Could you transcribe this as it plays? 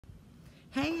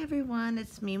Hey everyone,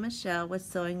 it's me Michelle with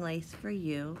Sewing Lace for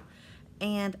You,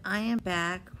 and I am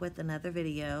back with another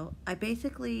video. I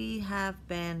basically have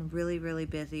been really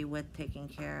busy with taking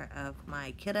care of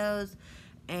my kiddos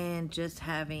and just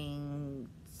having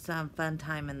some fun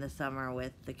time in the summer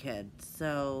with the kids.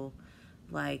 So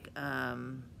like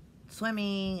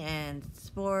swimming and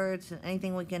sports and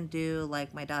anything we can do.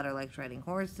 Like my daughter likes riding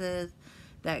horses,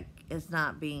 that is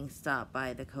not being stopped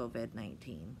by the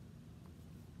COVID-19.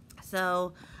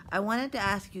 So I wanted to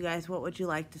ask you guys, what would you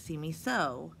like to see me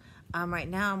sew? Right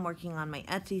now I'm working on my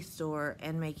Etsy store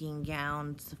and making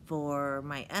gowns for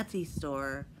my Etsy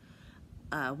store,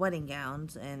 wedding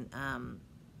gowns and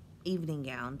evening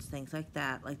gowns, things like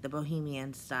that, like the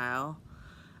bohemian style.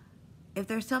 If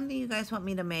there's something you guys want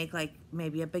me to make, like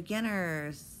maybe a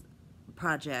beginner's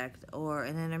project or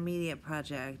an intermediate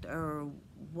project or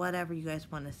whatever you guys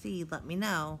want to see, let me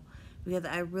know, because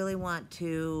I really want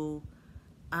to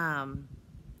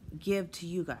give to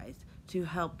you guys to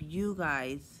help you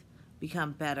guys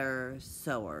become better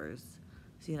sewers,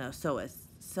 sewists.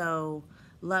 So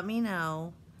let me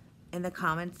know in the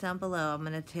comments down below. I'm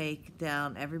going to take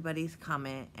down everybody's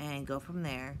comment and go from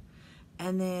there.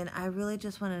 And then I really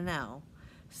just want to know.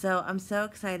 So I'm so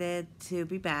excited to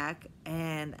be back,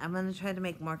 and I'm going to try to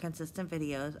make more consistent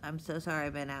videos. I'm so sorry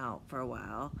I've been out for a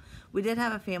while. We did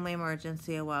have a family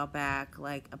emergency a while back,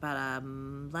 like about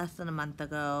less than a month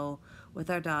ago with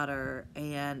our daughter,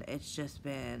 and it's just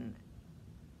been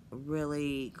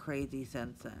really crazy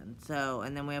since then. So,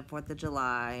 and then we have 4th of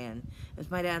July, and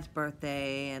it's my dad's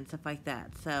birthday and stuff like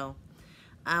that. So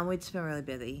we've just been really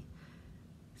busy.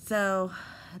 So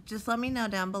just let me know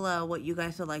down below what you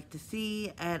guys would like to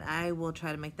see, and I will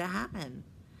try to make that happen.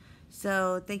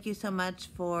 So thank you so much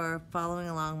for following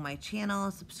along my channel,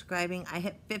 subscribing. I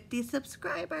hit 50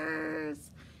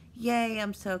 subscribers. Yay,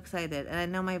 I'm so excited. And I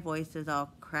know my voice is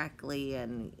all crackly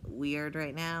and weird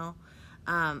right now.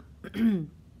 I'm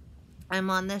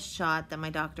on this shot that my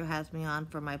doctor has me on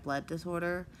for my blood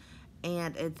disorder,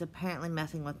 and it's apparently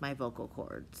messing with my vocal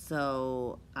cords.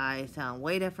 So I sound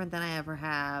way different than I ever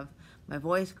have. My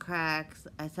voice cracks.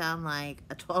 I sound like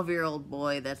a 12-year-old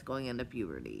boy that's going into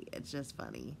puberty. It's just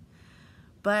funny.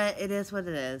 But it is what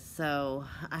it is. So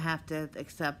I have to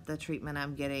accept the treatment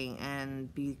I'm getting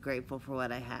and be grateful for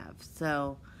what I have.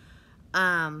 So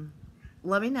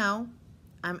let me know.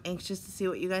 I'm anxious to see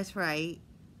what you guys write,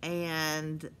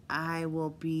 and I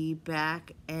will be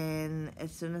back in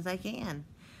as soon as I can.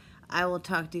 I will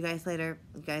talk to you guys later.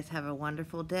 You guys have a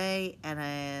wonderful day,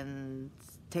 and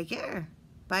take care.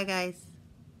 Bye, guys.